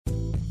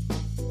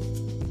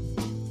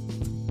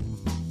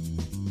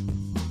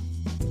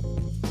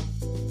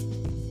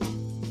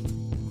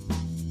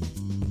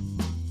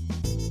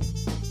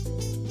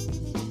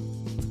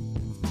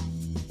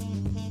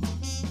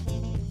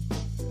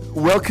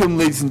Welcome,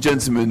 ladies and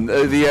gentlemen.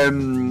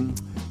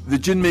 The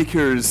gin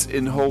makers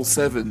in Hall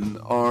 7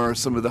 are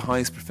some of the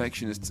highest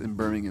perfectionists in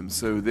Birmingham,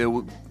 so we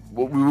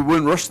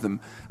won't rush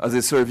them as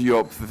they serve you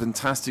up the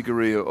fantastic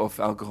array of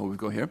alcohol we've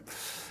got here.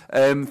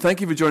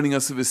 Thank you for joining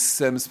us at this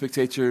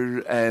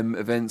Spectator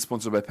event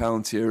sponsored by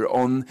Palantir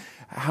on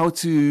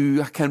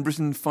can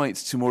Britain fight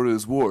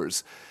tomorrow's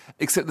wars.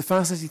 Except the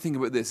fascinating thing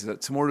about this is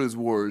that tomorrow's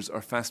wars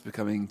are fast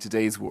becoming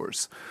today's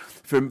wars.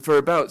 For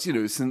about,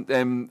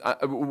 when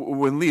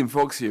Liam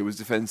Fox here was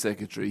Defence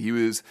Secretary, he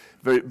was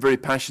very, very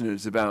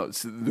passionate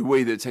about the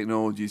way that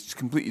technology is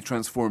completely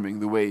transforming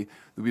the way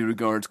that we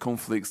regard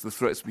conflicts, the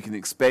threats we can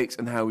expect,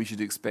 and how we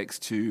should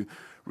expect to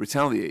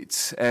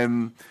retaliate.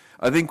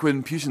 I think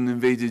when Putin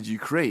invaded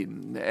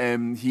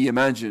Ukraine, he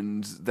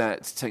imagined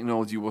that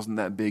technology wasn't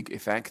that big a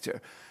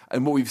factor.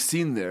 And what we've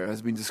seen there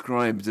has been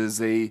described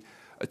as a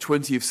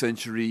 20th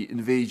century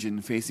invasion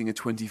facing a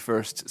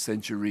 21st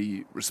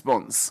century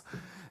response.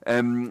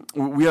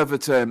 We have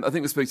at, I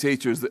think The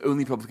Spectator is the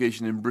only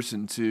publication in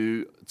Britain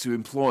to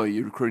employ a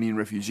Ukrainian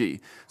refugee.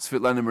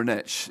 Svetlana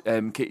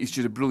Murnech,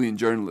 she's a brilliant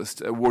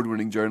journalist,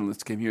 award-winning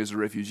journalist, came here as a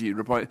refugee.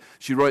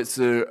 She writes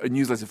a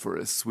newsletter for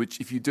us, which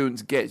if you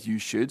don't get, you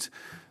should.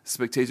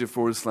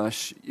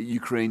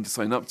 Spectator/Ukraine to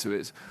sign up to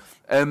it.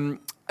 And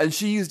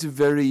she used I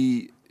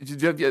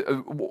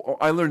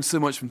learned so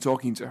much from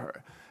talking to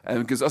her.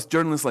 Because us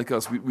journalists like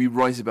us, we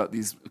write about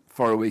these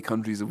faraway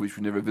countries of which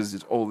we never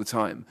visited all the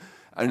time.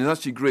 And it's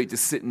actually great to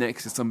sit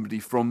next to somebody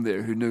from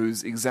there who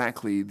knows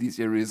exactly these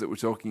areas that we're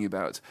talking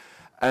about.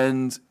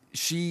 And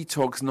she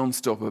talks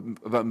non-stop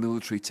about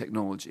military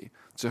technology.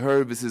 To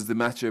her, this is the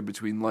matter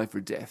between life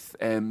or death.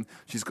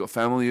 She's got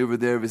family over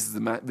there. This is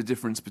the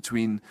difference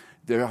between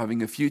they're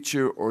having a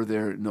future or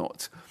they're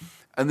not.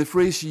 And the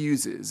phrase she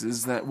uses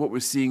is that what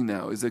we're seeing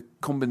now is a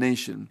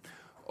combination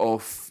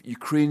of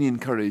Ukrainian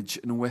courage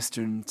and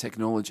Western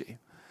technology.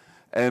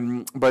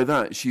 By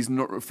that, she's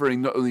not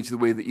referring not only to the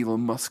way that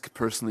Elon Musk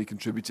personally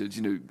contributed,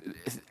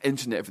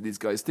 internet for these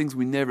guys, things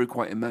we never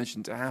quite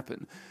imagined to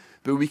happen.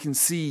 But we can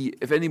see,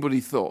 if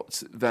anybody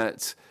thought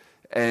that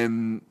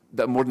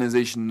that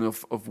modernization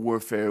of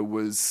warfare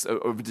was,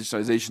 or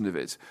digitalization of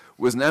it,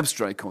 was an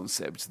abstract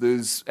concept,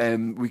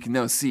 we can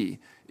now see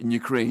in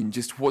Ukraine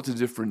just what a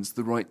difference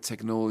the right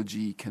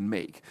technology can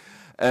make.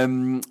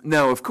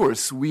 Now, of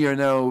course, we are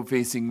now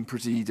facing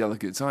pretty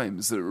delicate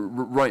times.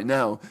 Right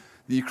now,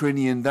 the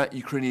Ukrainian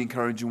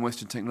courage and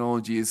Western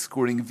technology is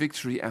scoring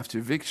victory after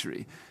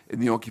victory in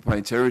the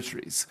occupied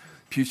territories.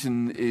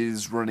 Putin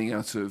is running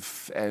out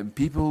of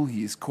people,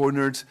 he's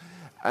cornered,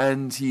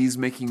 and he's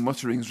making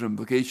mutterings or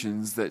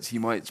implications that he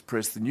might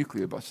press the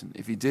nuclear button.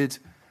 If he did,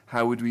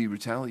 how would we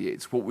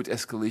retaliate? What would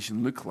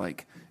escalation look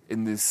like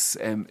in this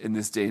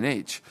day and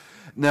age?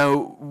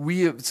 Now,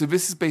 so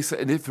this is based on,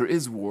 and if there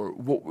is war,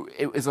 what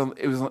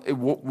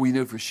we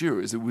know for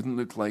sure is it wouldn't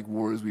look like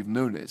war as we've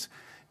known it.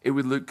 It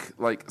would look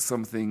like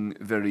something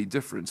very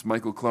different.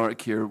 Michael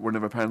Clark here, one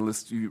of our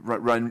panelists who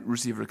ran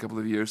Russia for a couple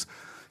of years,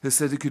 has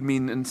said it could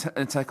mean an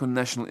attack on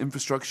national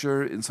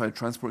infrastructure, inside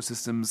transport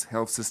systems,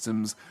 health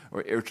systems,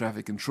 or air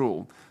traffic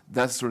control.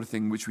 That's the sort of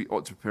thing which we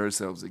ought to prepare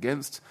ourselves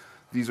against.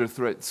 These are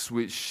threats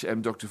which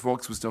Dr.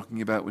 Fox was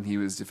talking about when he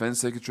was Defence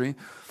Secretary.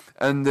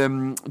 And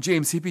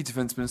James Heappey,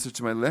 Defence Minister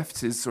to my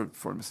left, has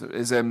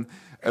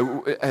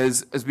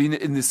been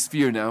in this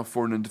sphere now,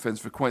 foreign and defence,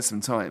 for quite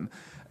some time.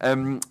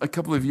 A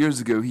couple of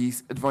years ago, he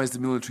advised the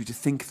military to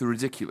think the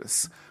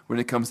ridiculous when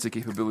it comes to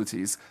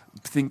capabilities.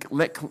 Think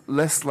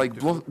less like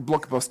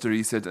Blockbuster,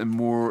 he said, and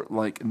more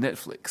like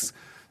Netflix.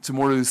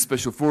 Tomorrow's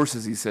special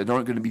forces, he said,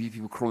 aren't going to be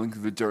people crawling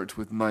through the dirt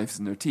with knives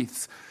in their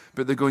teeth,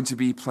 but they're going to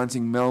be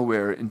planting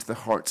malware into the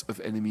heart of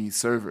enemy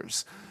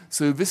servers.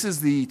 So this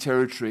is the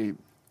territory,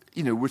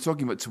 we're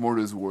talking about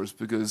tomorrow's wars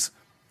because,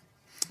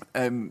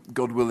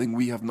 God willing,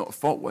 we have not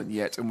fought one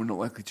yet, and we're not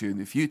likely to in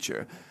the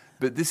future.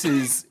 But this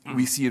is,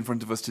 we see in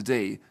front of us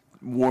today,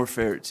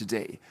 warfare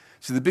today.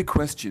 So the big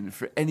question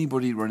for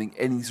anybody running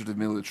any sort of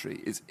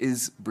military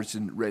is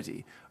Britain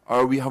ready?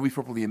 Have we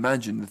properly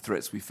imagined the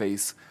threats we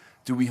face?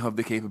 Do we have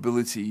the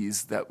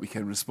capabilities that we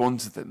can respond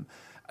to them?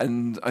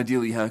 And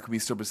ideally, how can we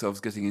stop ourselves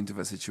getting into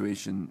that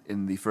situation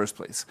in the first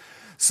place?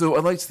 So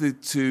I'd like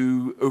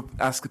to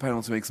ask the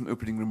panel to make some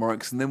opening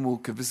remarks, and then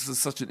this is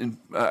such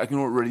I can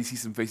already see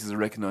some faces I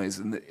recognise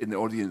in the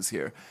audience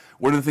here.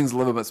 One of the things I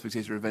love about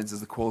Spectator events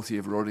is the quality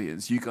of our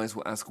audience. You guys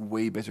will ask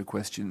way better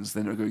questions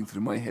than are going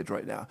through my head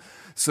right now.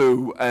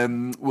 So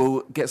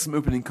we'll get some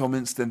opening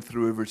comments, then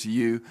throw over to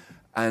you,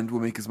 and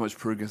we'll make as much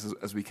progress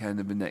as we can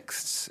in the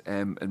next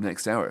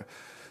hour.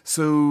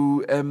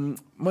 So,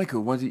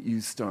 Michael, why don't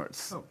you start?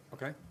 Oh,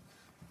 okay.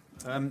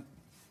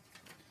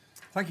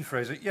 Thank you,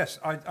 Fraser. Yes,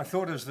 I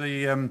thought as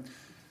the...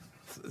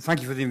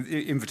 thank you for the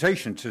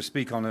invitation to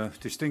speak on a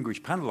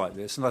distinguished panel like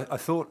this, and I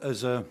thought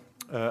as a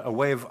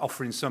way of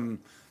offering some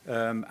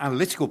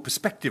analytical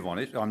perspective on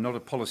it. I'm not a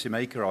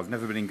policymaker. I've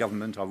never been in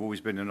government. I've always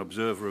been an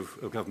observer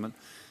of government.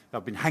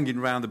 I've been hanging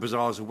around the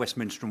bazaars of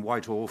Westminster and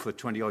Whitehall for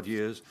 20-odd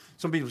years.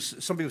 Some people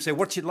say,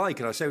 what's it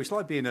like? And I say, it's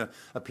like being a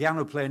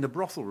piano player in a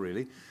brothel,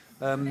 really.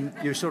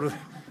 You're sort of,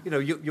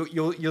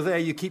 you're there,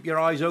 you keep your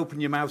eyes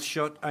open, your mouth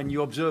shut, and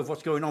you observe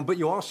what's going on, but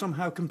you are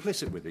somehow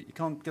complicit with it. You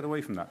can't get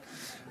away from that.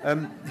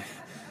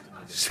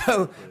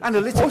 So,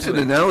 analytically... What an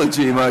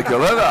analogy,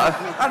 Michael.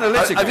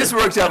 I've just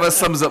worked out what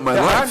sums up my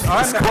life.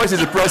 It's quite a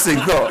depressing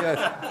thought.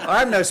 Yes.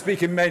 I'm now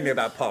speaking mainly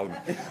about Parliament.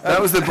 That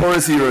was the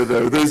Boris era,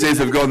 though. Those days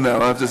have gone now,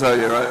 I have to tell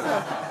you,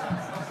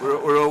 right?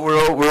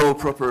 We're all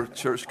proper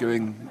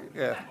church-going,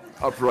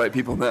 upright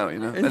people now,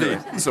 Indeed.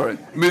 Anyway, sorry.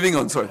 Moving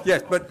on, sorry.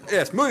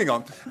 Yes, moving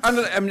on.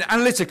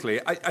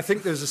 Analytically, I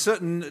think there's a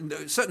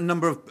certain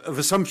number of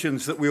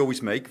assumptions that we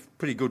always make,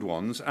 pretty good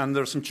ones, and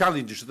there are some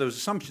challenges to those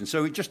assumptions.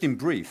 So just in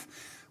brief,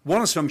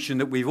 one assumption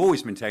that we've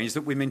always maintained is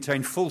that we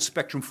maintain full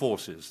spectrum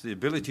forces, the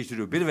ability to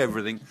do a bit of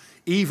everything,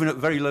 even at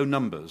very low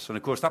numbers. And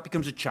of course, that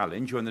becomes a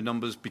challenge when the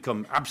numbers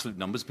become absolute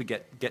numbers, but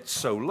get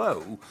so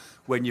low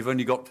when you've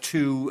only got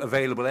 2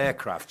 available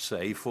aircraft,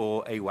 say,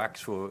 for AWACS,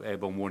 for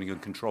airborne warning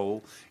and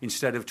control,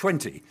 instead of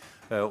 20,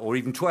 or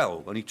even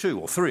 12, only 2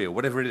 or 3, or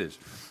whatever it is.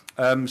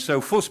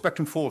 So full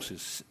spectrum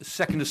forces.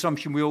 Second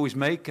assumption we always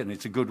make, and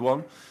it's a good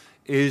one,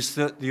 is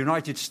that the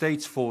United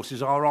States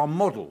forces are our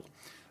model.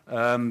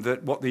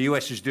 That what the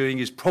US is doing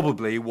is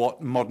probably what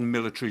modern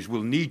militaries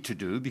will need to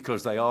do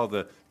because they are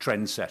the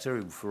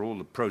trendsetter for all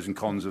the pros and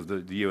cons of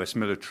the US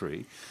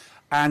military.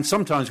 And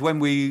sometimes when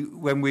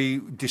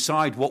we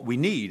decide what we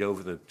need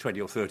over the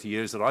 20 or 30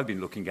 years that I've been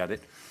looking at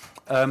it,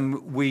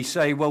 we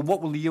say, well,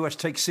 what will the US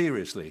take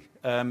seriously?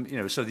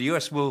 So the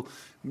US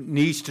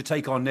needs to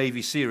take our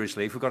Navy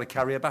seriously if we've got to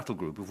carry a battle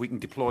group, if we can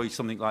deploy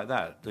something like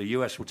that. The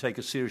US will take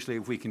us seriously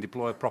if we can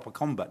deploy a proper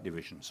combat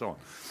division, so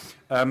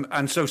on.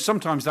 And so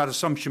sometimes that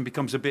assumption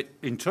becomes a bit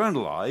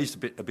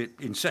internalized, a bit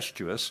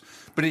incestuous,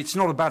 but it's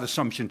not a bad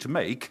assumption to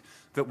make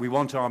that we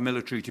want our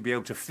military to be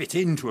able to fit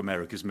into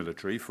America's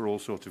military for all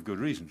sorts of good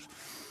reasons.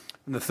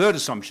 And the third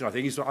assumption, I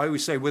think, is that I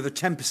always say we're the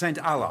 10%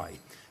 ally,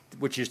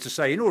 which is to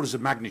say, in orders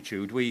of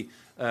magnitude, we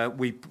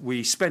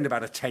spend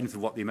about 1/10 of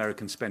what the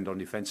Americans spend on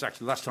defence.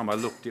 Actually, last time I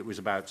looked, it was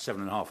about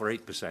 7.5 or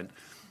 8%.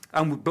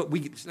 But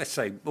let's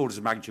say, orders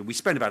of magnitude, we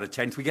spend about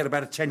 1/10, we get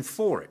about 1/10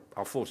 for it.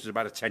 Our force is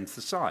about 1/10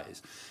 the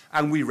size.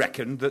 And we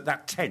reckon that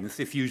 1/10,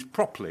 if used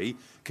properly,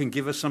 can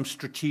give us some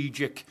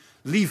strategic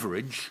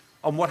leverage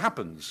on what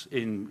happens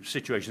in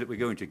situations that we're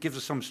going to. It gives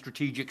us some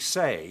strategic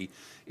say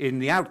in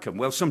the outcome.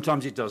 Well,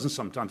 sometimes it does and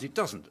sometimes it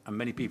doesn't. And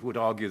many people would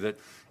argue that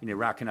in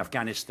Iraq and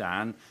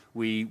Afghanistan,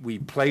 we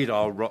played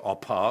our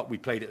part, we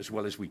played it as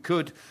well as we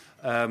could,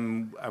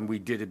 and we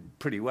did it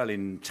pretty well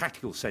in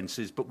tactical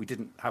senses, but we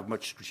didn't have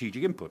much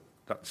strategic input.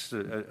 That's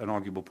an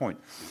arguable point.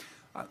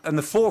 And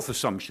the fourth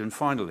assumption,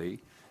 finally,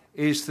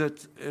 is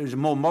that is a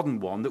more modern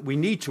one, that we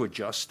need to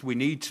adjust, we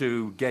need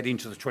to get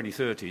into the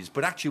 2030s,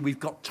 but actually we've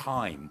got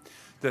time.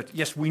 That,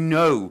 yes, we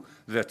know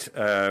that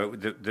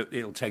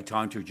it'll take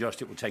time to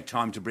adjust, it will take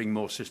time to bring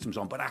more systems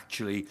on, but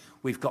actually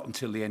we've got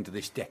until the end of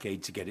this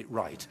decade to get it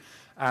right.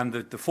 And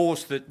the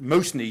force that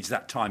most needs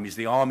that time is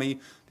the Army.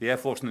 The Air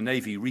Force and the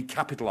Navy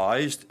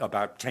recapitalised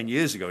about 10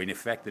 years ago, in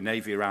effect. The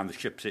Navy around the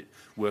ships it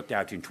worked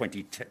out in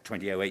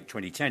 2008,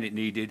 2010 it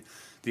needed.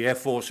 The Air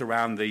Force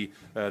around the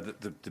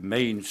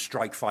main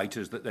strike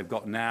fighters that they've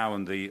got now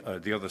and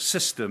the other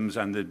systems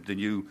and the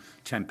new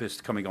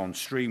Tempest coming on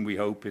stream, we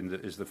hope,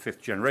 is the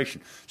 5th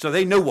generation. So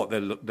they know what they're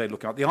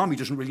looking at. The Army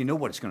doesn't really know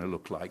what it's going to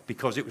look like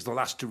because it was the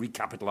last to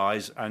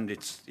recapitalise and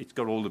it's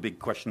got all the big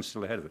questions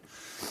still ahead of it.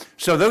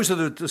 So those are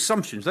the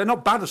assumptions. They're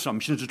not bad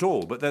assumptions at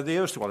all, but they're the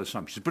erstwhile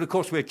assumptions. But of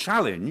course we're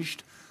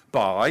challenged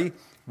by,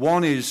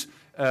 one is,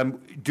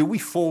 do we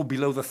fall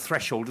below the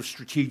threshold of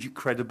strategic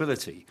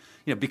credibility?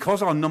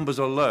 Because our numbers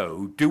are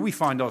low, do we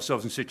find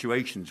ourselves in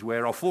situations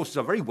where our forces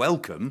are very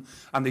welcome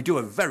and they do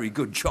a very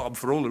good job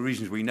for all the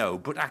reasons we know,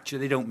 but actually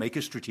they don't make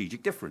a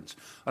strategic difference?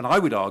 And I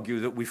would argue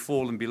that we've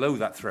fallen below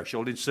that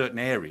threshold in certain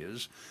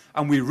areas,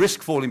 and we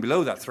risk falling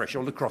below that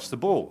threshold across the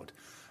board.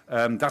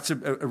 That's a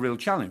real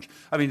challenge.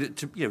 I mean,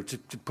 to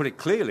put it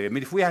clearly, I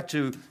mean,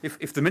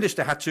 if the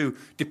minister had to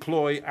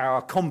deploy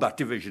our combat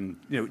division,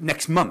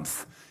 next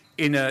month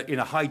in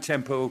a high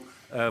tempo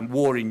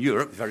war in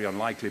Europe, very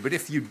unlikely, but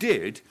if you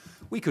did,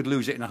 we could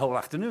lose it in a whole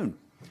afternoon,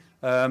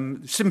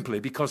 simply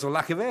because of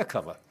lack of air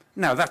cover.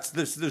 Now,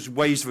 there's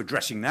ways of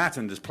addressing that,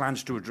 and there's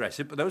plans to address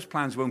it, but those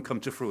plans won't come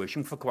to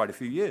fruition for quite a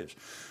few years.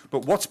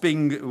 But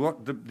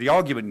the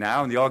argument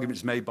now, and the argument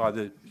is made by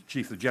the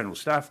Chief of the General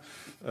Staff,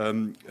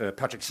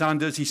 Patrick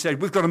Sanders, he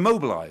said, we've got to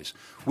mobilise.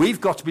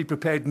 We've got to be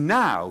prepared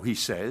now, he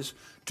says,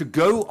 to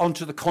go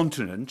onto the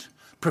continent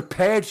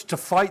prepared to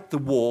fight the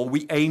war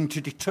we aim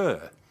to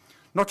deter.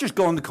 Not just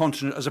go on the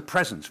continent as a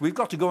presence. We've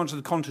got to go onto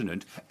the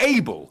continent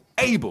able,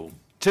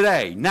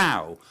 today,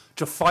 now,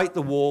 to fight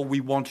the war we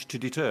want to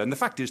deter. And the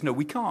fact is, no,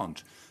 we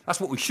can't. That's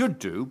what we should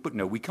do, but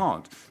no, we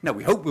can't. Now,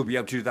 we hope we'll be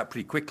able to do that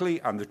pretty quickly,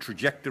 and the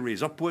trajectory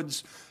is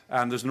upwards,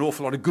 and there's an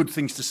awful lot of good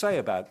things to say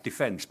about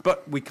defence.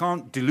 But we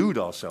can't delude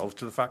ourselves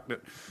to the fact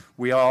that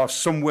we are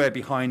somewhere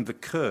behind the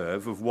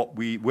curve of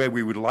where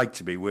we would like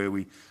to be, where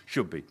we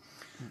should be.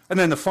 And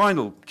then the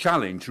final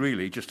challenge,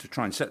 really, just to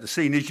try and set the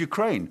scene, is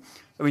Ukraine.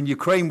 I mean,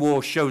 Ukraine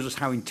war shows us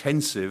how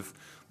intensive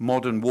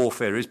modern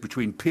warfare is,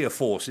 between peer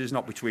forces,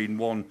 not between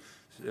one,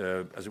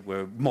 as it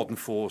were, modern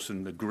force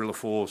and a guerrilla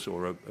force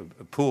or a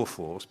poor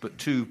force, but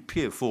two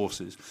peer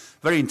forces.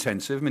 Very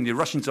intensive. I mean, the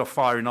Russians are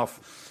firing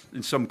off,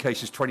 in some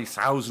cases,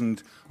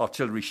 20,000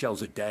 artillery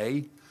shells a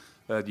day.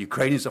 The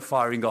Ukrainians are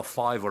firing off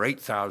 5,000 or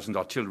 8,000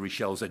 artillery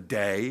shells a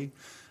day.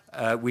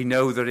 We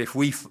know that if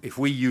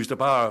we used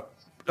up our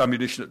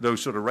ammunition at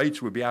those sort of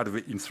rates, we'd be out of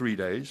it in 3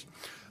 days.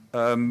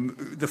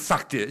 The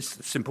fact is,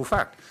 simple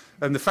fact,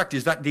 and the fact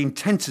is that the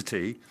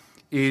intensity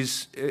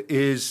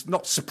is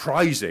not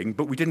surprising,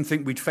 but we didn't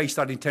think we'd face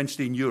that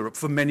intensity in Europe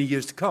for many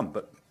years to come.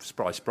 But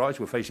surprise, surprise,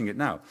 we're facing it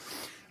now.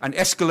 And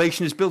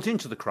escalation is built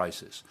into the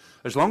crisis.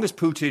 As long as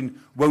Putin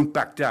won't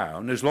back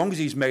down, as long as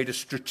he's made a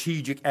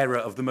strategic error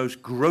of the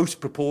most gross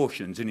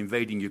proportions in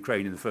invading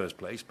Ukraine in the first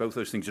place, both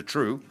those things are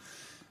true,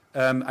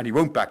 and he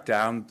won't back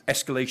down,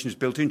 escalation is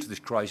built into this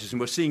crisis,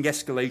 and we're seeing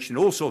escalation in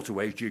all sorts of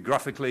ways,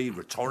 geographically,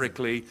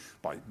 rhetorically,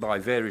 by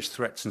various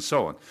threats and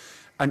so on.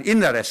 And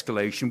in that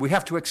escalation, we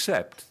have to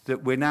accept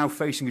that we're now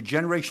facing a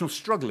generational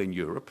struggle in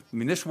Europe. I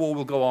mean, this war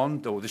will go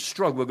on, or this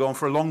struggle will go on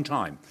for a long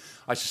time.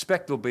 I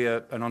suspect there'll be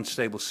an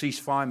unstable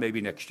ceasefire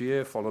maybe next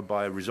year, followed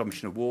by a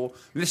resumption of war.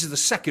 And this is the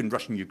second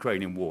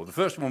Russian-Ukrainian war. The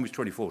first one was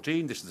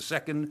 2014. This is the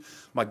second.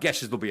 My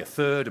guess is there'll be a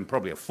third and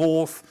probably a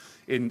fourth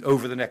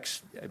over the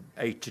next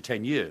 8 to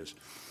 10 years.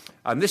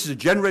 And this is a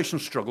generational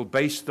struggle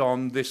based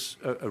on this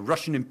a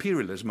Russian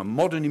imperialism, a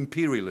modern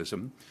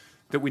imperialism,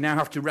 that we now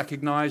have to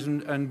recognize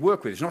and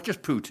work with. It's not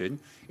just Putin,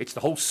 it's the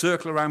whole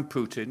circle around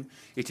Putin,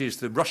 it is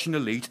the Russian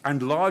elite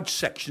and large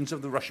sections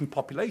of the Russian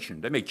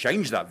population. They may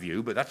change that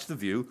view, but that's the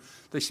view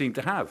they seem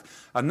to have.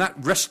 And that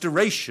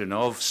restoration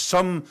of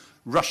some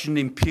Russian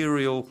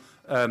imperial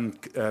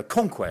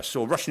conquest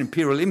or Russian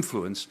imperial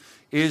influence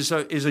is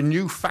a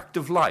new fact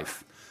of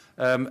life.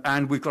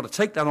 And we've got to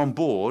take that on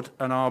board,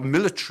 and our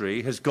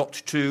military has got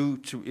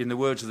to in the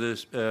words of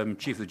the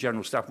Chief of the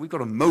General Staff, we've got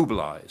to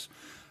mobilize.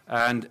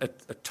 And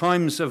at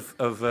times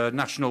of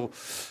national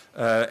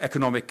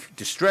economic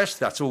distress,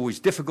 that's always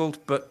difficult,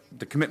 but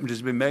the commitment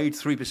has been made,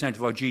 3%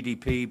 of our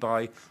GDP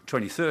by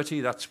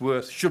 2030. That's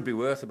should be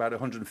worth about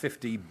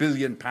 £150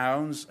 billion.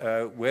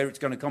 Where it's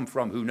going to come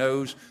from, who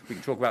knows? We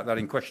can talk about that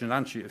in question and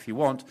answer if you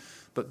want.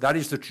 But that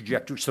is the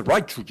trajectory. It's the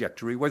right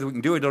trajectory. Whether we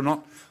can do it or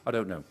not, I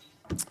don't know.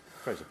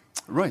 Fraser.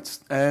 Right.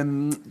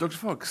 Dr.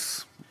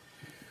 Fox.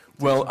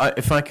 Well,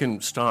 if I can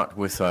start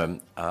with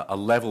a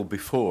level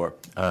before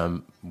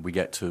we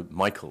get to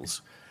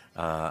Michael's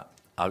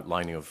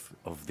outlining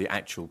of the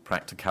actual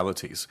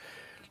practicalities,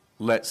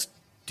 let's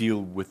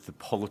deal with the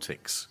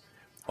politics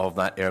of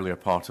that earlier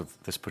part of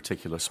this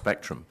particular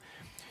spectrum.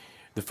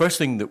 The first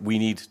thing that we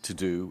need to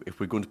do, if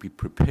we're going to be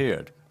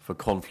prepared for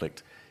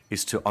conflict,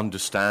 is to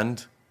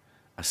understand,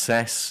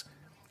 assess,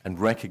 and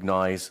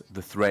recognize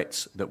the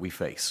threats that we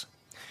face.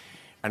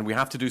 And we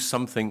have to do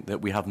something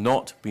that we have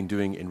not been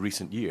doing in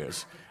recent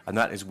years, and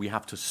that is we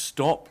have to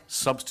stop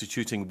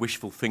substituting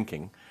wishful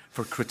thinking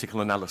for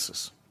critical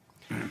analysis.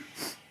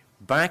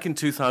 Back in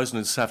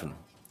 2007,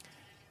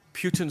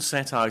 Putin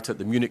set out at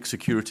the Munich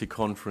Security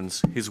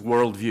Conference his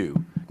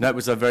worldview. Now, it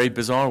was a very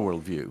bizarre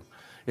worldview.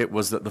 It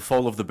was that the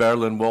fall of the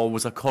Berlin Wall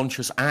was a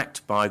conscious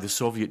act by the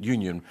Soviet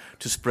Union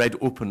to spread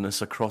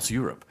openness across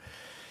Europe.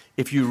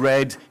 If you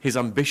read his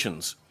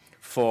ambitions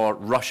for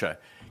Russia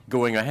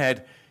going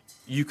ahead,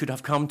 you could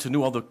have come to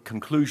no other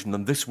conclusion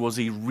than this was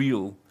a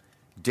real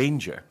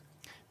danger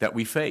that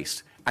we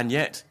faced. And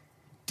yet,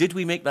 did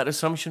we make that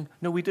assumption?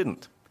 No, we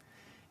didn't.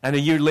 And a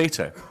year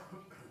later,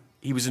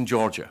 he was in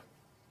Georgia,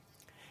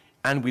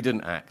 and we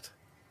didn't act.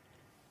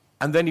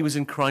 And then he was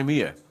in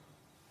Crimea,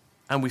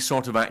 and we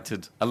sort of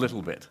acted a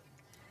little bit.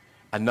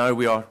 And now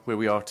we are where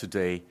we are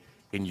today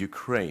in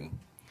Ukraine.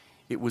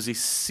 It was a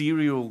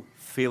serial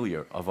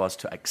failure of us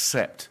to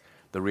accept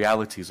the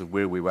realities of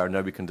where we were.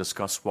 Now we can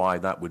discuss why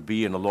that would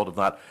be, and a lot of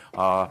that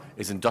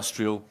is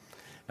industrial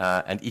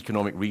and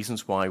economic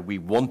reasons why we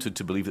wanted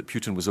to believe that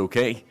Putin was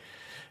okay,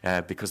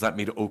 because that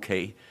made it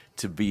okay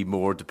to be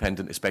more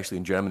dependent, especially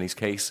in Germany's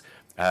case,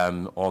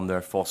 on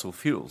their fossil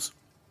fuels.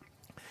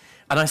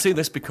 And I say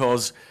this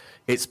because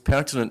it's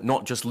pertinent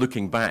not just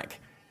looking back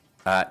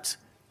at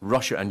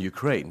Russia and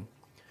Ukraine,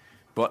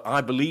 but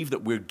I believe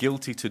that we're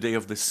guilty today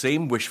of the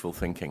same wishful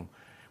thinking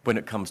when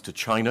it comes to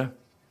China.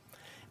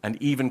 And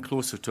even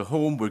closer to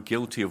home, we're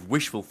guilty of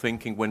wishful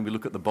thinking when we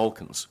look at the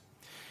Balkans,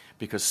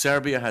 because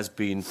Serbia has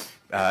been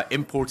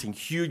importing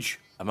huge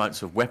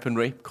amounts of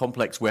weaponry,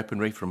 complex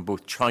weaponry from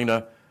both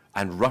China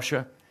and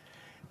Russia,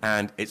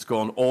 and it's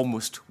gone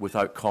almost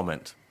without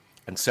comment,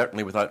 and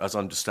certainly without us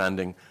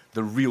understanding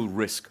the real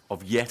risk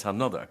of yet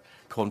another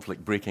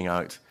conflict breaking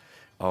out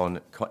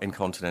in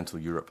continental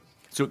Europe.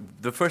 So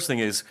the first thing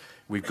is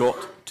we've got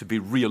to be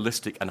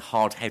realistic and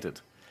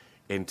hard-headed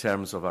in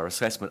terms of our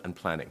assessment and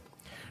planning.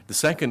 The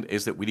second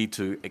is that we need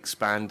to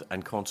expand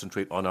and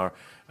concentrate on our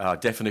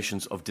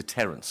definitions of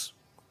deterrence.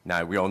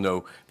 Now, we all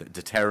know that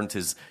deterrent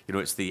is,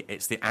 it's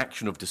the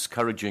action of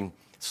discouraging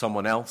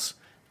someone else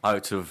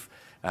out of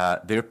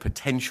their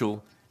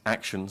potential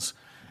actions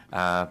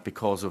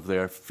because of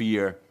their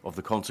fear of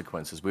the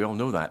consequences. We all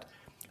know that.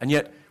 And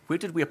yet, Where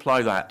did we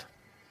apply that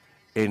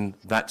in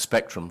that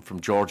spectrum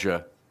from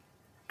Georgia,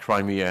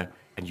 Crimea,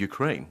 and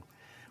Ukraine?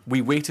 We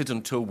waited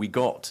until we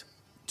got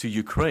to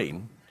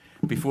Ukraine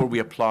before we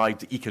applied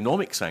the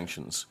economic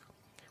sanctions,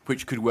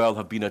 which could well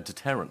have been a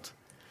deterrent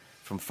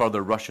from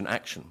further Russian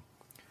action.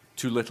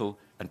 Too little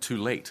and too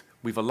late.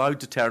 We've allowed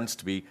deterrence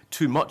to be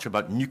too much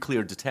about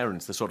nuclear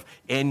deterrence, the sort of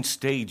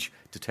end-stage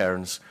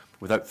deterrence,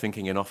 without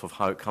thinking enough of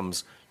how it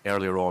comes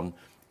earlier on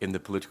in the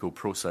political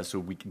process. So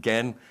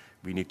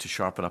we need to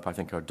sharpen up, I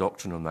think, our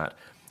doctrine on that.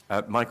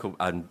 Michael,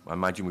 and I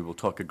imagine we will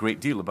talk a great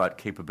deal about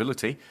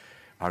capability,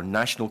 our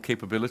national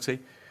capability.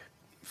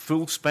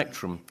 Full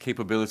spectrum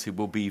capability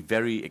will be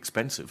very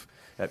expensive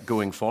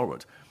going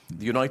forward.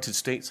 The United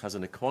States has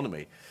an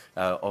economy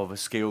of a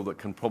scale that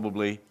can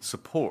probably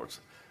support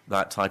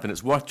that type, and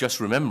it's worth just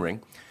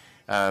remembering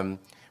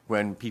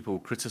when people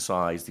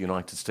criticize the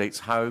United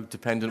States how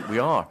dependent we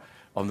are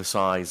on the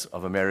size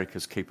of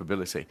America's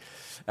capability.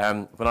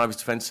 When I was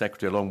Defense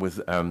Secretary along with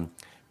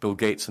Bill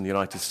Gates in the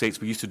United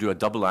States, we used to do a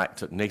double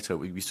act at NATO.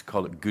 We used to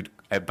call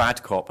it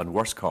bad cop and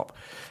worse cop,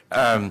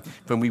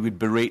 when we would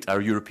berate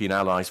our European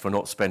allies for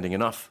not spending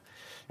enough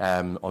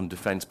on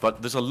defence.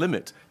 But there's a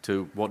limit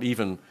to what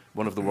even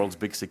one of the world's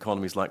biggest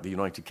economies like the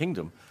United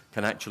Kingdom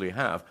can actually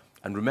have.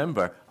 And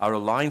remember, our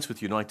alliance with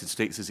the United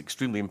States is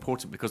extremely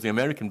important because the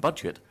American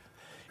budget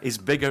is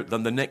bigger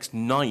than the next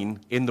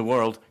 9 in the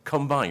world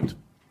combined.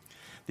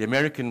 The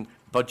American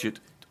budget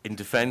in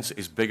defence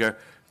is bigger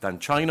than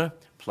China,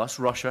 plus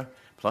Russia,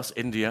 plus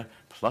India,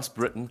 plus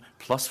Britain,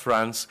 plus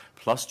France,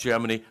 plus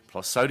Germany,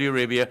 plus Saudi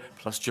Arabia,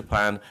 plus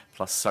Japan,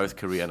 plus South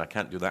Korea. And I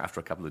can't do that after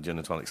a couple of gin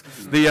and tonics.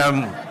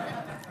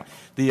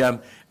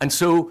 And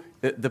so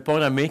the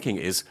point I'm making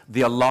is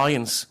the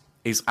alliance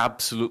is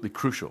absolutely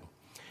crucial.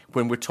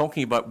 When we're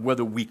talking about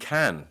whether we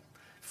can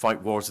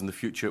fight wars in the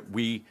future,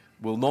 we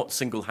will not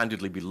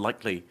single-handedly be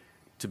likely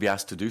to be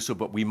asked to do so,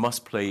 but we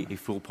must play a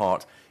full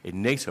part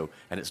in NATO.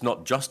 And it's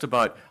not just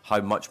about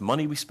how much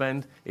money we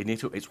spend in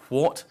NATO, it's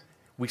what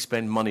we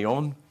spend money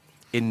on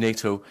in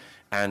NATO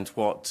and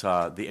what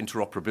the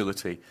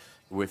interoperability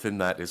within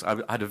that is.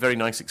 I had a very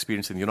nice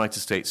experience in the United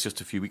States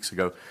just a few weeks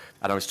ago,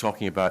 and I was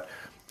talking about,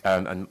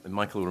 and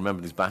Michael will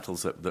remember these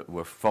battles that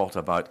were fought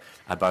about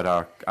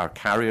our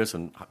carriers,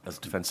 and as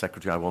Defence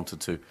Secretary I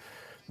wanted to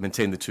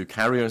maintain the 2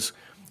 carriers.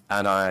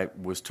 And I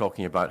was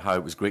talking about how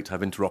it was great to have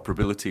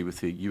interoperability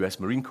with the US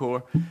Marine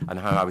Corps and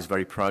how I was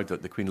very proud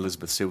that the Queen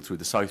Elizabeth sailed through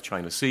the South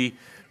China Sea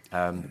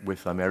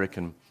with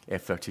American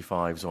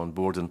F-35s on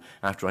board. And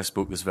after I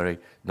spoke, this very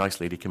nice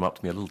lady came up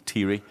to me, a little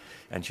teary,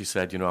 and she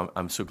said,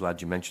 I'm so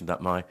glad you mentioned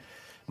that.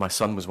 My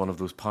son was one of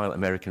those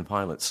American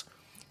pilots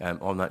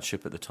on that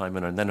ship at the time.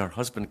 And then her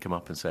husband came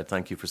up and said,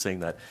 thank you for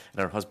saying that.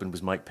 And her husband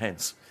was Mike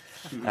Pence.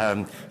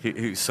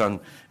 Whose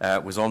son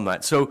was on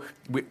that. So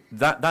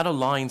that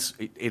alliance,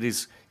 it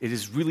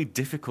is really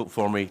difficult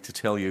for me to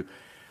tell you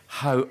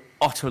how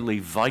utterly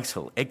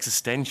vital,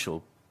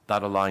 existential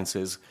that alliance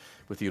is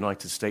with the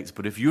United States.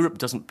 But if Europe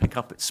doesn't pick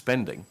up its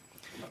spending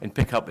and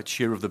pick up its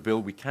share of the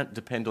bill, we can't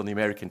depend on the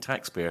American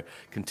taxpayer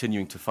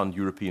continuing to fund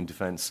European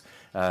defence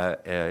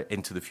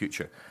into the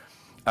future.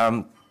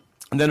 And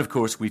then, of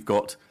course, we've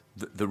got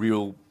the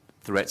real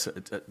threats.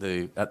 At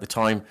the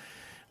time,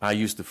 I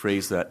used the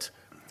phrase that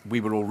we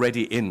were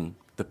already in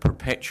the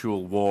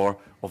perpetual war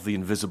of the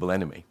invisible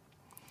enemy.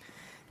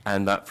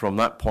 And that from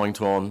that point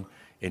on,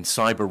 in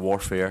cyber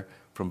warfare,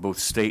 from both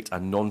state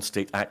and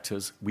non-state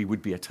actors, we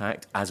would be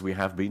attacked, as we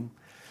have been.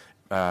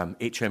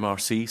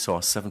 HMRC saw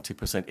a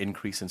 70%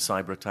 increase in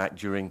cyber attack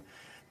during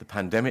the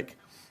pandemic.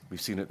 We've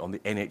seen it on the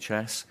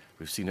NHS,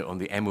 we've seen it on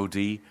the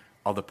MOD,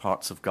 other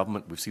parts of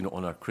government, we've seen it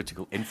on our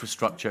critical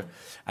infrastructure,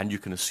 and you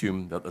can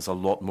assume that there's a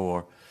lot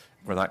more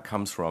where that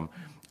comes from.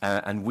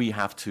 And we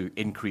have to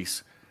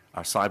increase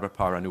our cyber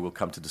power. I know we'll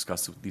come to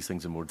discuss these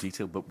things in more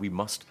detail, but we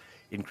must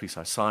increase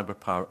our cyber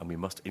power and we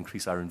must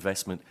increase our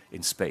investment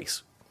in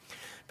space.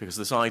 Because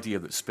this idea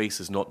that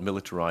space is not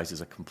militarized is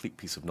a complete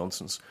piece of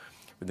nonsense.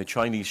 When the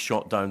Chinese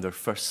shot down their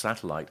first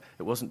satellite,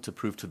 it wasn't to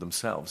prove to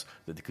themselves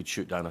that they could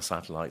shoot down a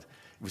satellite.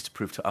 It was to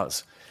prove to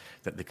us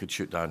that they could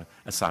shoot down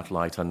a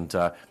satellite. And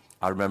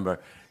I remember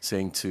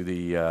saying to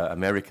the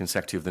American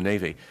Secretary of the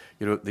Navy,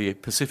 the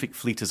Pacific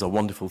Fleet is a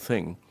wonderful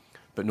thing,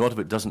 but not if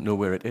it doesn't know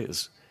where it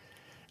is.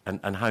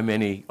 And how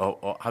many,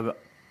 or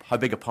how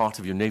big a part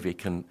of your Navy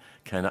can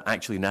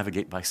actually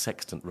navigate by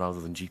sextant rather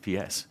than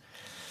GPS.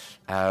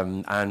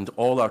 And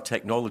all our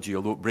technology,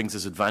 although it brings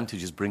us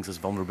advantages, brings us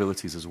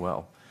vulnerabilities as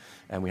well.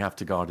 And we have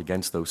to guard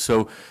against those.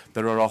 So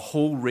there are a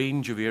whole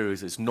range of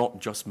areas. It's not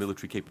just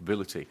military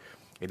capability.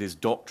 It is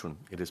doctrine,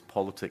 it is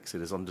politics,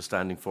 it is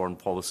understanding foreign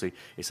policy,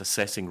 it's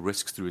assessing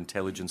risks through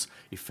intelligence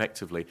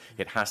effectively.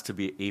 It has to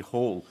be a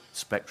whole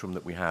spectrum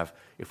that we have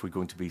if we're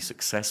going to be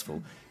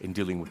successful in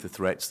dealing with the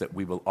threats that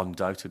we will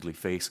undoubtedly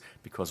face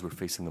because we're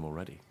facing them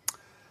already.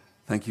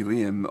 Thank you,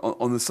 Liam.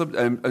 On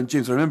the and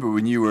James, I remember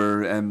when you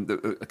were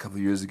a couple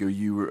of years ago,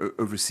 you were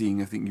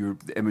overseeing, I think you were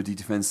the MOD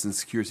Defence and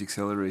Security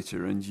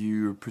Accelerator, and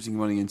you were putting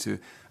money into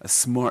a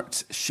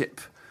smart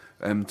ship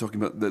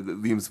talking about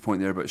Liam's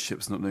point there about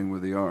ships not knowing where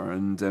they are,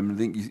 and I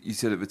think you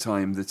said at the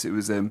time that it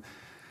was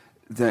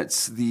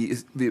that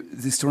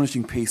the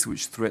astonishing pace at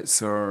which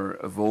threats are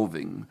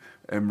evolving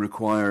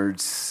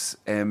required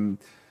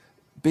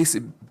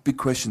basic big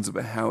questions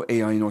about how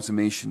AI and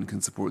automation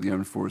can support the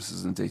armed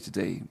forces in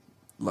day-to-day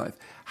life.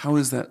 How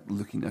is that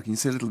looking now? Can you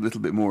say a little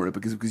bit more?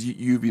 Because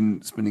you've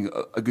been spending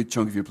a good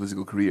chunk of your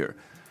political career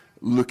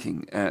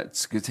looking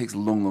at, it takes a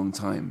long, long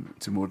time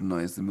to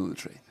modernise the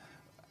military.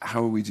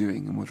 How are we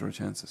doing and what are our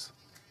chances?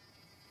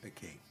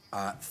 Okay.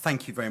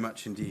 Thank you very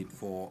much indeed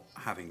for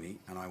having me,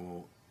 and I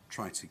will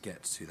try to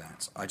get to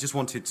that. I just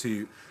wanted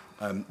to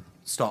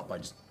start by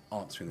just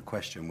answering the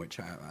question,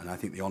 and I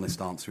think the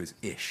honest answer is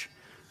ish.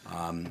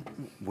 I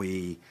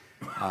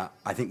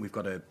think we've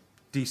got a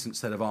decent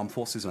set of armed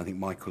forces, and I think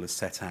Michael has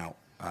set out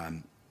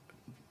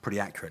pretty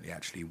accurately,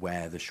 actually,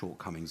 where the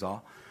shortcomings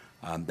are.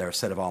 There are a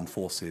set of armed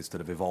forces that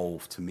have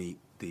evolved to meet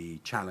the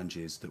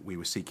challenges that we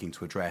were seeking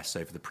to address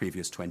over the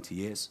previous 20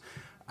 years.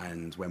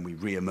 And when we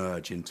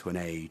re-emerge into an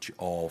age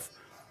of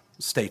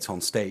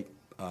state-on-state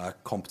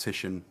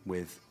competition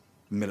with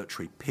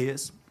military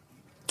peers,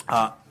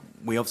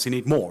 we obviously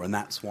need more, and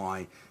that's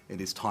why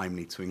it is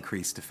timely to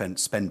increase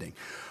defence spending.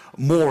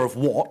 More of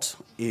what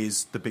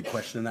is the big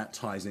question, and that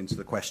ties into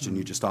the question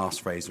you just asked,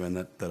 Fraser, and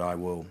that I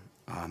will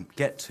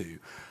get to.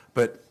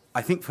 But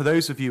I think for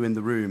those of you in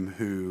the room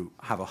who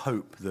have a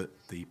hope that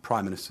the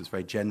Prime Minister's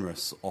very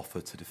generous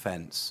offer to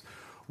defence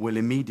will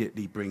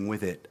immediately bring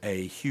with it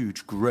a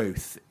huge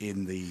growth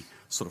in the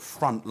sort of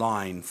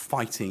front-line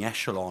fighting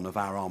echelon of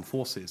our armed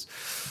forces,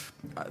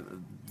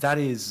 that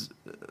is,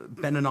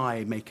 Ben and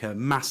I make a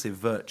massive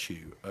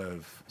virtue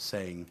of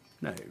saying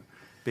no,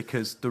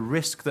 because the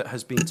risk that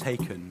has been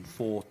taken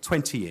for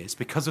 20 years,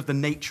 because of the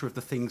nature of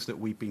the things that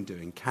we've been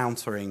doing,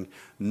 countering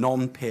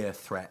non-peer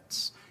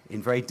threats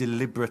in very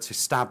deliberate,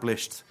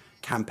 established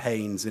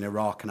campaigns in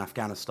Iraq and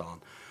Afghanistan,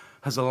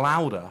 has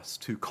allowed us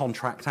to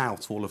contract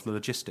out all of the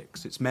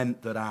logistics. It's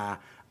meant that our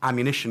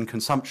ammunition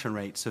consumption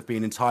rates have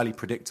been entirely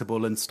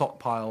predictable and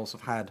stockpiles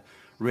have had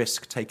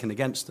risk taken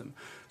against them.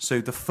 So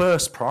the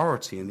first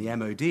priority in the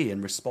MOD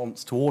in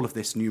response to all of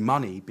this new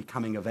money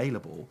becoming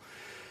available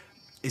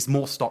is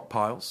more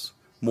stockpiles,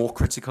 more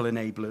critical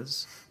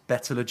enablers,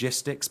 better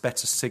logistics,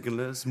 better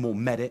signalers, more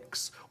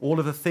medics, all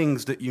of the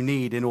things that you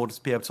need in order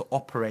to be able to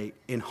operate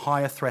in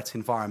higher threat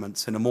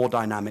environments in a more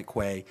dynamic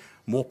way,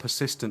 more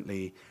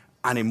persistently,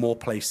 and in more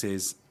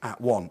places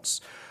at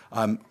once.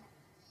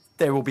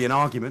 There will be an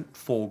argument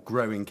for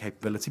growing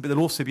capability, but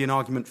there'll also be an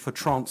argument for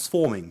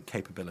transforming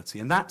capability.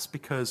 And that's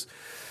because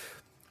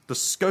the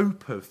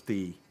scope of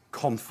the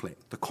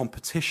conflict, the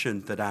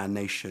competition that our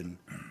nation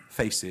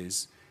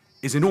faces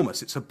is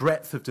enormous. It's a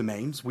breadth of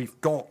domains. We've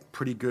got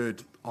pretty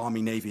good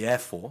Army, Navy, Air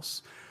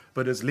Force.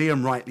 But as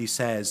Liam rightly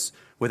says,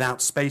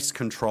 without space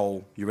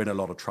control, you're in a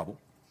lot of trouble.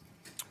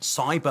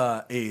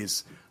 Cyber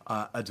is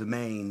a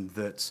domain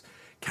that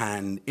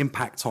can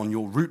impact on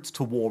your route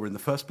to war in the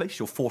first place,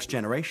 your force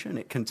generation.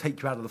 It can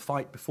take you out of the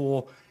fight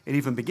before it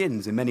even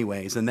begins in many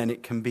ways, and then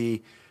it can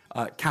be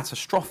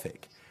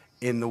catastrophic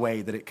in the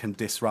way that it can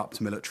disrupt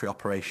military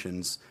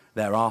operations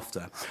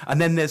thereafter. And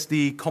then there's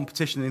the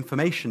competition and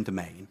information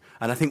domain,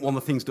 and I think one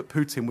of the things that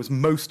Putin was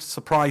most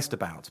surprised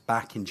about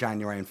back in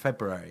January and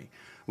February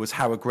was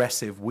how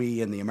aggressive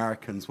we and the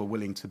Americans were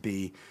willing to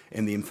be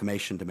in the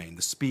information domain,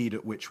 the speed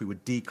at which we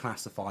would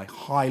declassify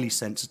highly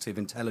sensitive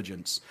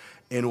intelligence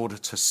in order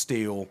to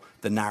steal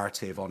the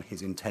narrative on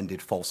his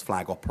intended false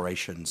flag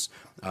operations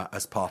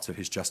as part of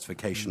his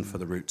justification for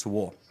the route to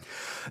war.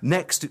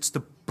 Next, it's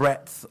the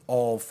breadth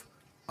of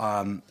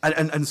and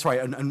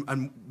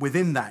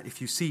within that,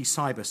 if you see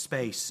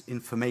cyberspace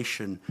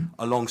information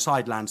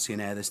alongside land, sea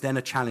and air, there's then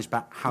a challenge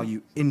about how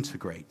you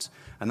integrate.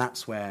 And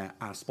that's where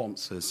our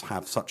sponsors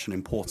have such an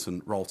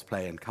important role to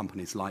play, and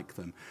companies like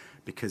them,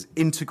 because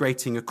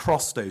integrating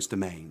across those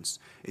domains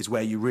is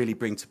where you really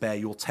bring to bear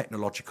your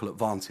technological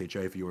advantage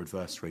over your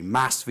adversary.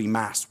 Mass v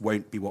mass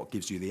won't be what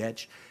gives you the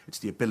edge. It's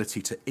the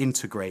ability to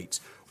integrate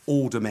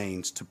all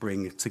domains to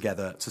bring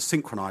together, to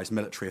synchronize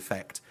military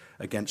effect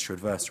against your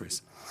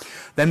adversaries.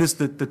 Then there's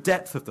the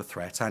depth of the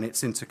threat and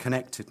its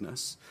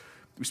interconnectedness.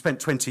 We spent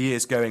 20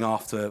 years going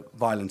after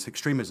violent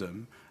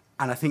extremism,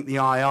 and I think the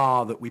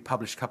IR that we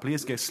published a couple of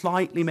years ago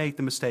slightly made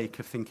the mistake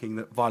of thinking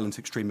that violent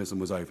extremism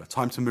was over.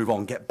 Time to move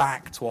on, get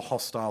back to a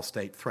hostile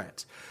state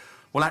threat.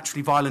 Well,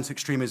 actually, violent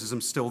extremism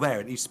is still there.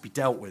 It needs to be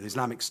dealt with.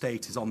 Islamic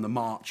State is on the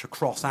march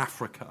across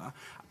Africa,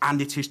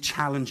 and it is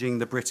challenging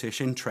the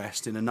British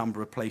interest in a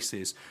number of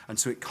places, and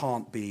so it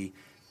can't be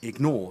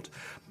ignored.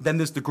 Then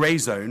there's the grey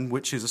zone,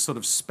 which is a sort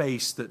of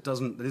space that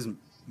isn't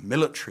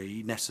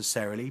military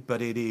necessarily,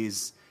 but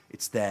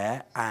it's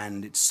there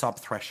and it's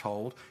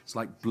sub-threshold. It's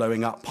like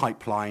blowing up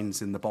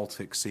pipelines in the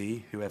Baltic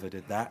Sea, whoever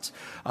did that.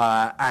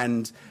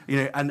 And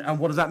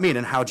what does that mean,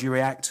 and how do you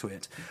react to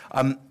it?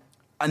 And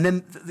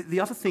then the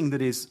other thing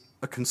that is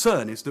a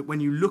concern is that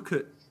when you look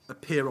at a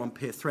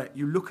peer-on-peer threat,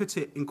 you look at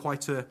it in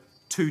quite a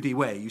 2D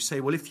way. You say,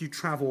 well, if you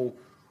travel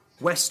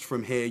west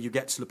from here, you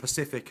get to the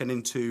Pacific and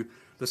into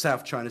the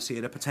South China Sea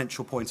at a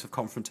potential point of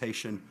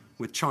confrontation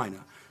with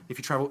China. If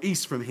you travel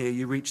east from here,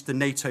 you reach the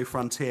NATO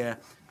frontier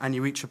and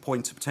you reach a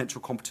point of potential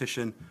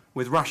competition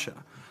with Russia.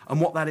 And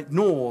what that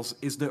ignores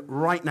is that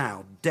right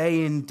now,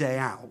 day in, day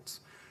out,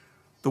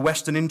 the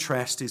Western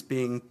interest is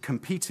being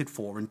competed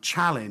for and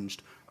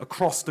challenged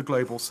across the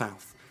global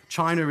South.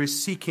 China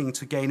is seeking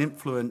to gain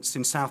influence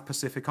in South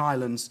Pacific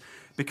islands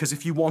because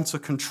if you want to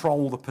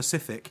control the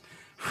Pacific,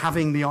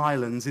 having the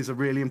islands is a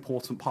really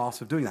important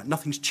part of doing that.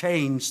 Nothing's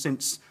changed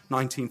since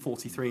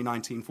 1943,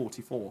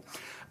 1944.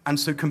 And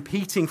so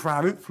competing for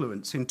our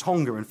influence in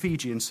Tonga and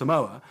Fiji and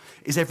Samoa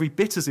is every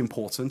bit as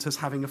important as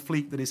having a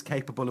fleet that is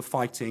capable of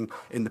fighting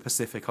in the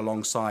Pacific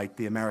alongside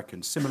the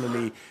Americans.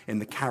 Similarly, in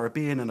the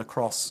Caribbean and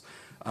across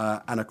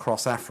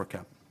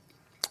Africa.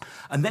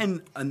 And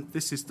then, and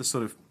this is the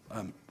sort of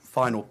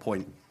final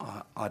point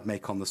I'd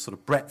make on the sort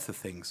of breadth of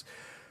things.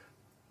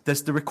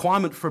 There's the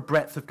requirement for a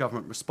breadth of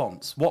government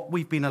response. What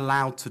we've been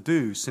allowed to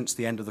do since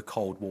the end of the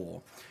Cold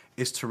War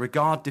is to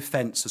regard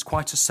defence as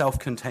quite a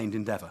self-contained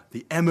endeavour.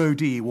 The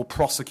MOD will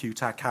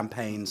prosecute our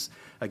campaigns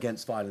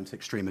against violent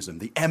extremism.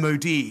 The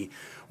MOD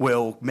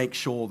will make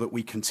sure that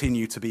we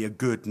continue to be a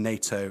good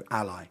NATO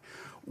ally.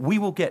 We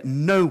will get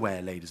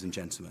nowhere, ladies and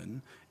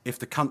gentlemen, if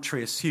the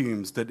country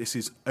assumes that this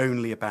is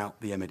only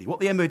about the MOD. What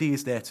the MOD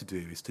is there to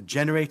do is to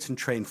generate and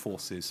train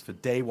forces for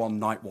day one,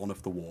 night one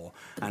of the war,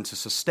 and to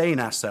sustain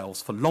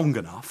ourselves for long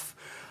enough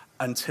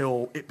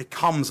until it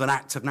becomes an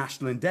act of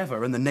national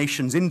endeavour and the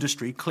nation's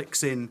industry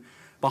clicks in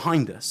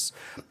behind us.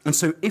 And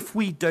so if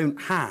we don't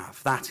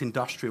have that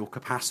industrial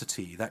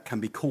capacity that can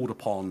be called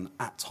upon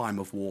at time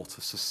of war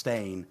to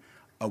sustain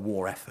a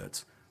war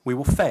effort, we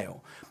will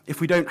fail.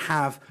 If we don't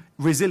have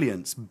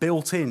resilience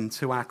built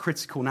into our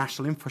critical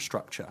national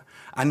infrastructure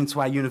and into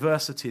our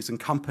universities and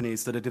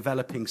companies that are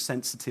developing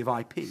sensitive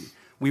IP,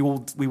 we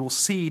will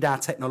cede our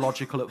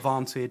technological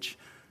advantage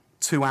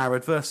to our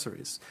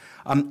adversaries.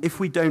 If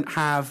we don't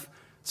have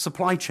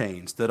supply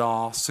chains that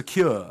are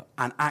secure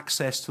and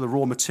access to the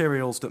raw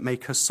materials that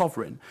make us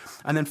sovereign,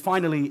 and then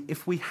finally,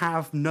 if we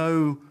have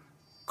no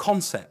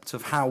concept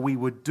of how we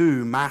would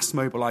do mass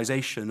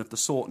mobilization of the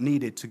sort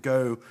needed to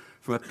go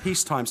from a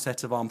peacetime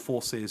set of armed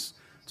forces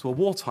to a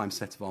wartime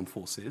set of armed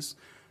forces,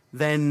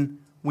 then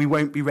we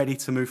won't be ready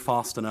to move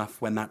fast enough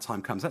when that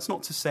time comes. That's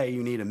not to say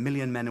you need 1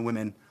 million men and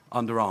women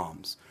under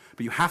arms,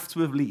 but you have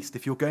to at least,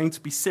 if you're going to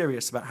be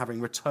serious about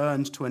having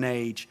returned to an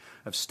age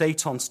of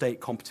state-on-state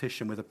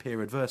competition with a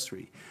peer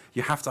adversary,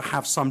 you have to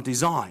have some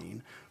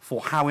design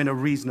for how in a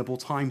reasonable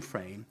time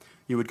frame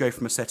you would go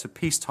from a set of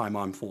peacetime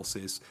armed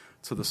forces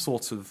to the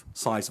sort of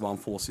size of armed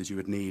forces you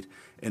would need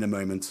in a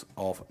moment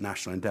of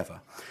national endeavour.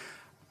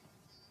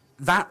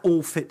 That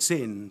all fits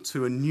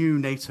into a new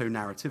NATO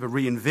narrative, a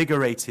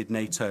reinvigorated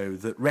NATO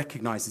that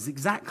recognises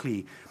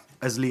exactly,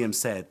 as Liam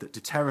said, that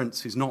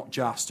deterrence is not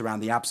just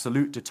around the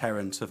absolute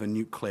deterrent of a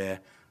nuclear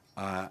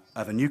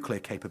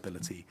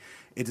capability.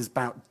 It is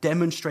about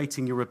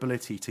demonstrating your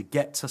ability to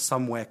get to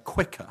somewhere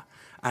quicker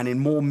and in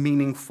more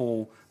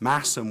meaningful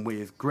mass and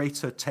with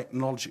greater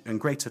technology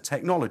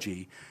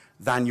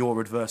than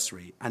your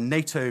adversary. And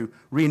NATO,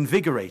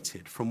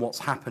 reinvigorated from what's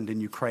happened in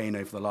Ukraine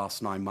over the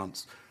last 9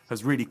 months,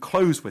 has really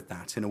closed with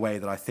that in a way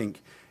that I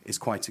think is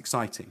quite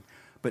exciting.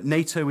 But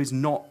NATO is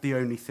not the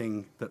only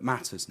thing that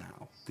matters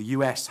now. The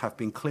US have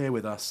been clear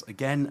with us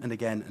again and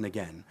again and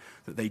again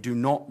that they do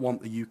not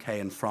want the UK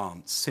and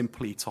France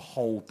simply to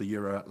hold the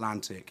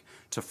Euro-Atlantic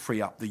to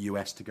free up the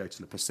US to go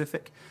to the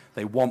Pacific.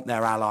 They want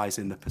their allies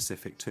in the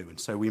Pacific too, and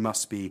so we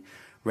must be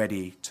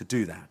ready to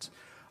do that.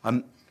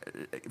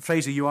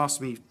 Fraser, you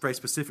asked me very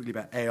specifically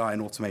about AI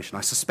and automation.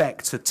 I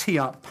suspect to tee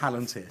up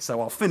Palantir,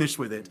 so I'll finish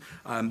with it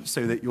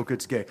so that you're good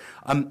to go.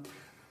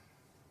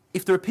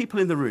 If there are people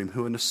in the room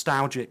who are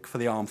nostalgic for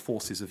the armed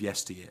forces of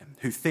yesteryear,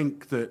 who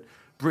think that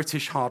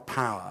British hard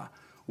power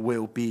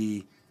will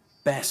be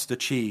best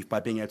achieved by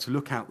being able to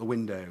look out the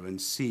window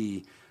and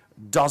see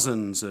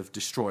dozens of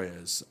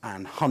destroyers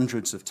and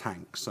hundreds of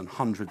tanks and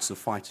hundreds of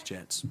fighter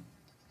jets,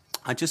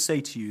 I just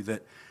say to you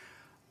that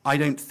I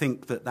don't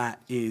think that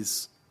that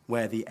is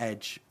where the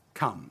edge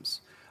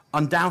comes.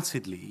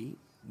 Undoubtedly,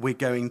 we're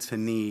going to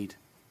need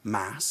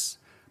mass,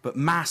 but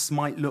mass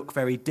might look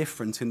very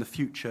different in the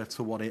future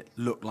to what it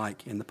looked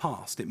like in the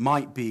past. It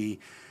might be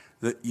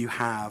that you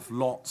have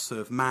lots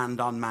of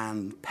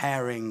manned-unmanned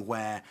pairing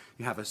where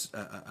you have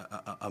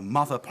a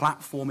mother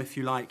platform, if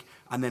you like,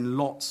 and then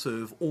lots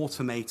of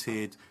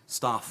automated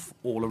stuff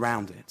all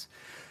around it.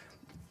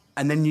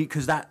 And then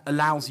because that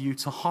allows you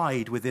to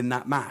hide within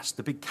that mass.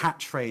 The big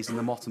catchphrase in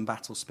the modern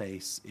battle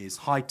space is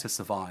hide to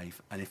survive,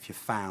 and if you're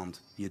found,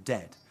 you're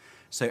dead.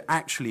 So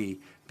actually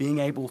being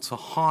able to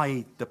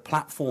hide the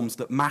platforms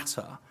that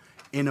matter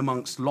in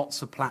amongst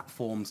lots of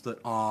platforms that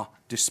are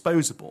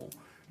disposable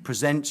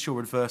presents your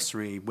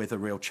adversary with a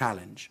real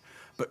challenge.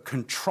 but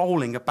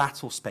controlling a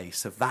battle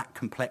space of that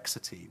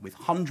complexity with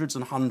hundreds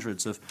and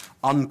hundreds of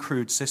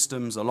uncrewed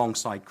systems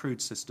alongside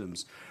crewed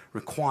systems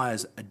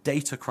requires a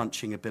data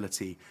crunching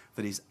ability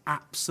that is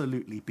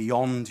absolutely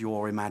beyond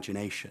your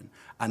imagination.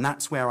 And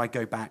that's where I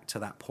go back to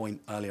that point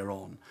earlier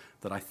on,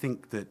 that I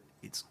think that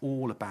it's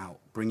all about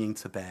bringing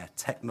to bear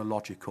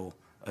technological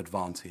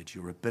advantage,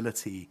 your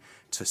ability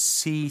to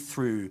see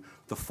through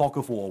the fog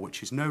of war,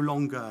 which is no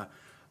longer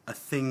a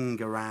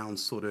thing around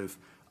sort of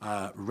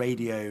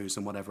radios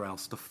and whatever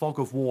else. The fog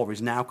of war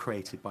is now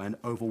created by an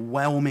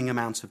overwhelming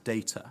amount of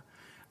data,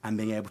 and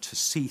being able to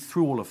see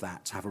through all of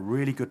that, to have a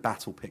really good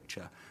battle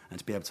picture, and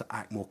to be able to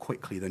act more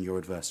quickly than your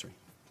adversary.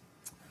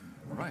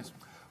 Right.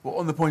 Well,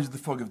 on the point of the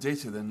fog of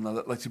data, then,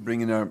 I'd like to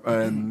bring in our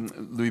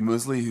Louis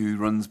Mosley, who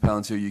runs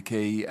Palantir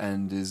UK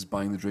and is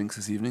buying the drinks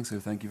this evening. So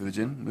thank you for the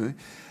gin, Louis.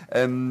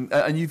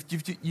 And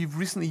you've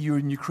recently, you were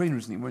in Ukraine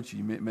recently, weren't you?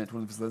 You met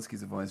one of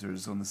Zelensky's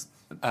advisors on this.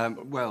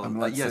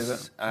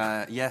 Yes.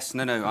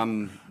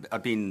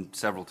 I've been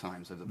several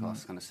times over the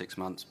past kind of 6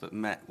 months, but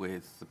met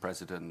with the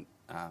president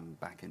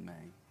back in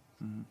May.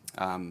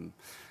 Mm-hmm.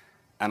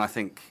 And I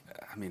think,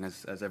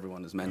 as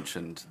everyone has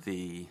mentioned,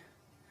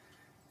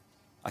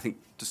 I think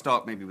to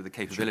start maybe with the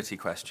capability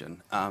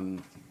question,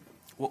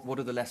 what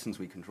are the lessons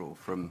we can draw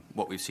from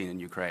what we've seen in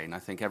Ukraine? I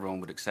think everyone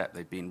would accept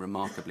they've been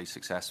remarkably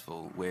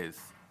successful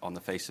with, on the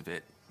face of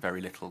it,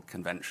 very little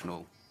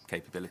conventional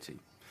capability.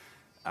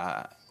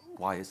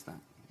 Why is that?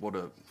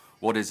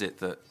 What is it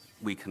that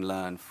we can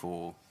learn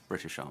for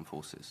British Armed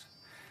Forces?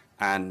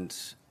 And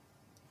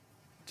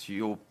to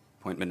your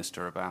point,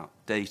 Minister, about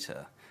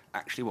data,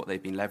 actually what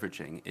they've been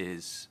leveraging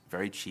is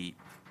very cheap,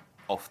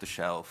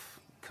 off-the-shelf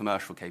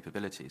commercial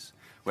capabilities,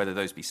 whether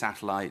those be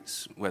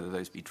satellites, whether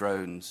those be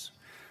drones,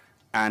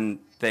 and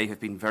they have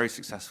been very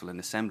successful in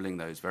assembling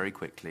those very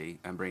quickly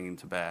and bringing them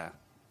to bear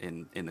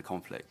in the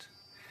conflict.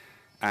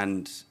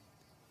 And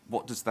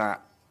what does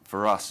that,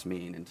 for us,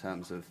 mean in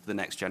terms of the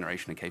next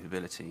generation of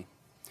capability?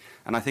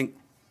 And I think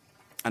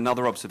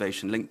another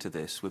observation linked to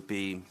this would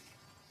be,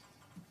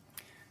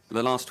 for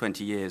the last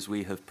 20 years,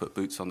 we have put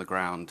boots on the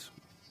ground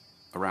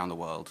around the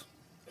world.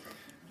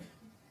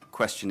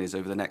 Question is,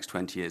 over the next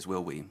 20 years,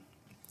 will we?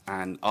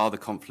 And are the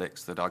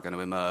conflicts that are going to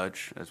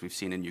emerge, as we've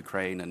seen in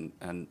Ukraine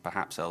and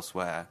perhaps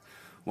elsewhere,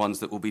 ones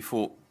that will be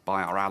fought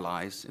by our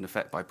allies, in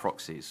effect by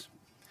proxies,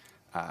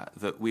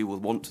 that we will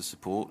want to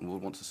support and will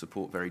want to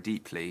support very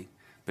deeply,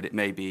 but it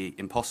may be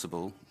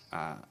impossible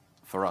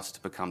for us to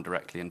become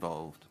directly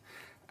involved?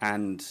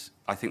 And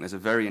I think there's a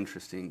very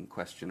interesting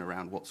question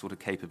around what sort of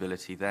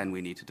capability then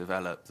we need to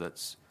develop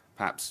that's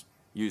perhaps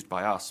used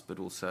by us, but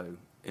also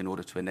in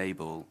order to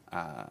enable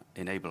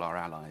our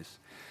allies.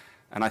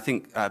 And I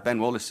think Ben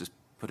Wallace has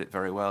put it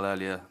very well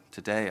earlier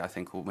today, I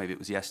think, or maybe it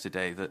was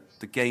yesterday, that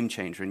the game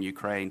changer in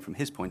Ukraine, from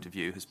his point of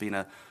view, has been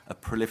a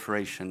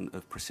proliferation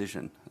of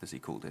precision, as he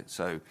called it.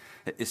 So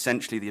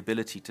essentially the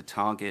ability to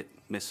target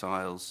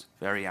missiles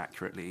very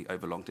accurately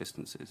over long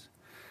distances,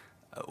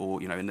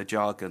 or, in the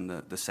jargon,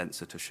 the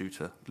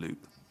sensor-to-shooter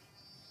loop.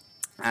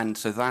 And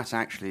so that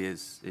actually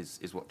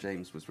is what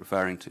James was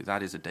referring to.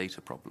 That is a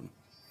data problem.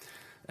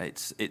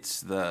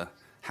 It's the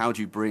how do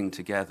you bring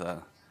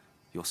together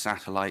your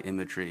satellite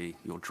imagery,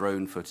 your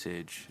drone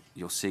footage,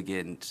 your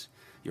SIGINT,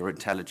 your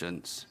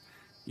intelligence,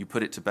 you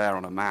put it to bear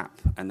on a map,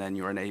 and then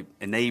you're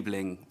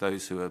enabling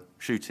those who are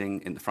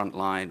shooting in the front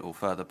line or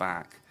further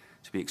back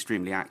to be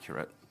extremely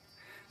accurate.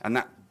 And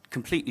that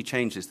completely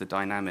changes the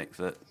dynamic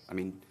that,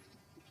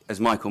 as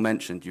Michael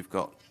mentioned, you've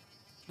got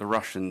the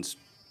Russians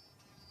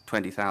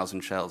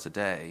 20,000 shells a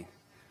day,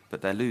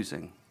 but they're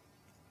losing.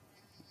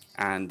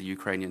 And the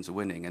Ukrainians are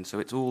winning. And so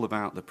it's all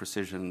about the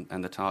precision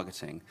and the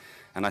targeting.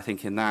 And I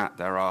think in that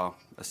there are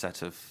a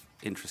set of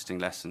interesting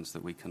lessons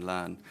that we can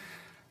learn.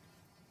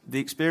 The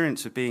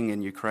experience of being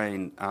in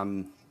Ukraine,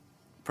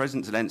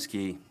 President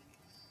Zelensky,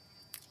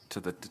 to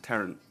the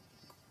deterrent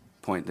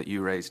point that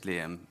you raised,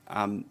 Liam,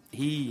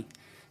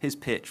 his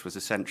pitch was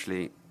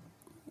essentially,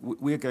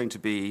 we're going to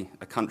be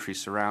a country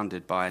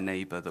surrounded by a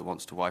neighbour that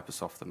wants to wipe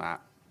us off the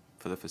map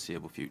for the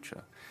foreseeable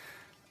future.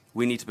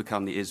 We need to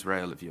become the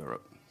Israel of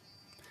Europe.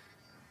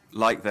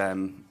 Like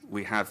them,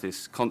 we have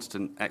this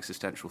constant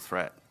existential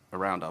threat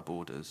around our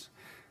borders.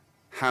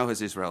 How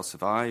has Israel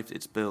survived?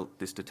 It's built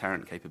this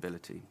deterrent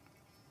capability.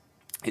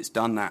 It's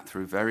done that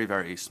through very,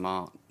 very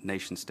smart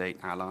nation-state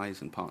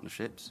allies and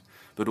partnerships,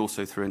 but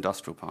also through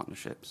industrial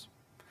partnerships.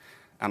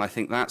 And I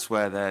think that's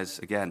where there's,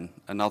 again,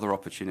 another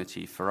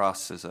opportunity for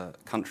us as a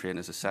country and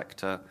as a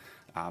sector,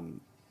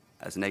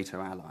 as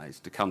NATO allies,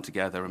 to come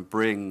together and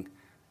bring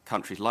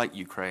countries like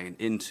Ukraine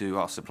into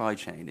our supply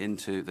chain,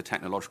 into the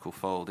technological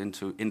fold,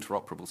 into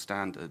interoperable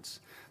standards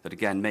that,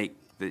 again, make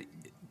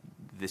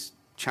this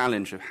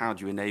challenge of how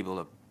do you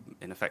enable,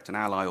 in effect, an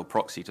ally or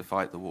proxy to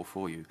fight the war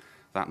for you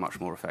that much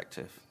more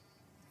effective.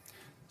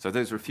 So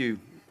those are a few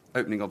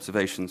opening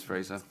observations,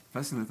 Fraser.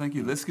 Fascinating, thank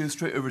you. Let's go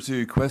straight over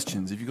to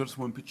questions. If you've got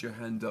someone, put your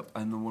hand up,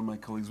 and then one of my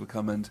colleagues will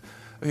come and...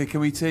 Okay, can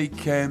we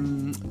take...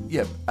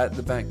 at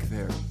the back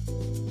there.